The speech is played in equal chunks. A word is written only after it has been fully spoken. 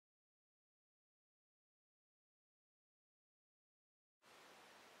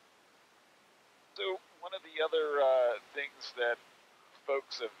So one of the other things that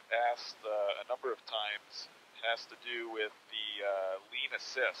folks have asked a number of times has to do with the Lean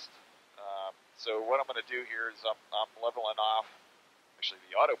Assist. So what I'm going to do here is I'm leveling off. Actually,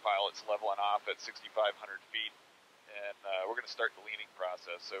 the autopilot's leveling off at 6,500 feet, and we're going to start the leaning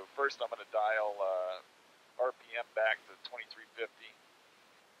process. So first, I'm going to dial RPM back to 2350,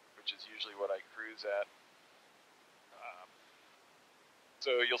 which is usually what I cruise at.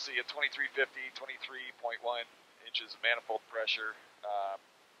 So you'll see at 2350, 23.1 inches of manifold pressure.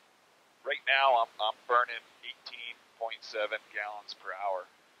 Right now, I'm burning 18.7 gallons per hour.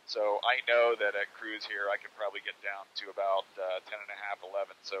 So I know that at cruise here, I can probably get down to about 10 and a half,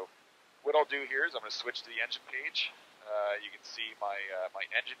 11. So what I'll do here is I'm going to switch to the engine page. You can see my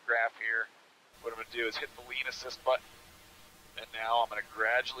engine graph here. What I'm going to do is hit the Lean Assist button, and now I'm going to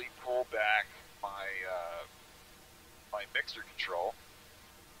gradually pull back my my mixer control.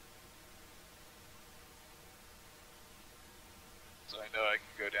 So I know I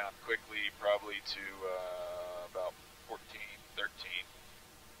can go down quickly, probably to about 14, 13.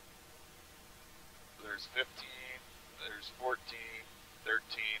 There's 15, there's 14, 13.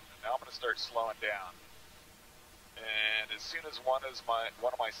 Now I'm going to start slowing down. And as soon as one of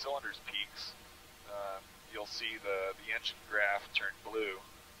my cylinders peaks, you'll see the engine graph turn blue.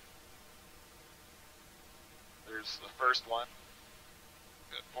 There's the first one,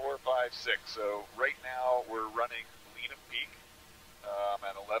 4, 5, 6. So right now we're running lean of peak. I'm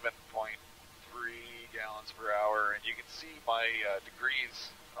at 11.3 gallons per hour, and you can see my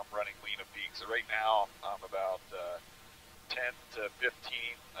degrees I'm running lean of peak. So right now I'm about 10 to 15.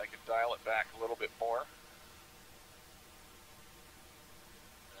 I can dial it back a little bit more.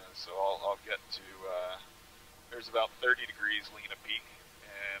 So I'll get to, there's about 30 degrees lean of peak,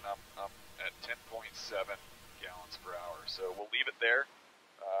 and I'm at 10.7 gallons per hour. So we'll leave it there.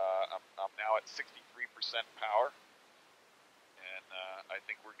 I'm now at 63% power, and I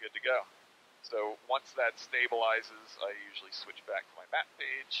think we're good to go. So once that stabilizes, I usually switch back to my map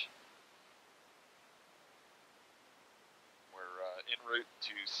page. We're en route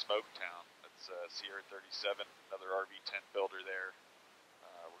to Smoketown. That's Sierra 37, another RV10 builder there.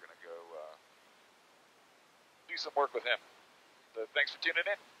 We're going to go do some work with him. So thanks for tuning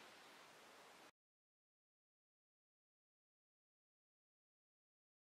in.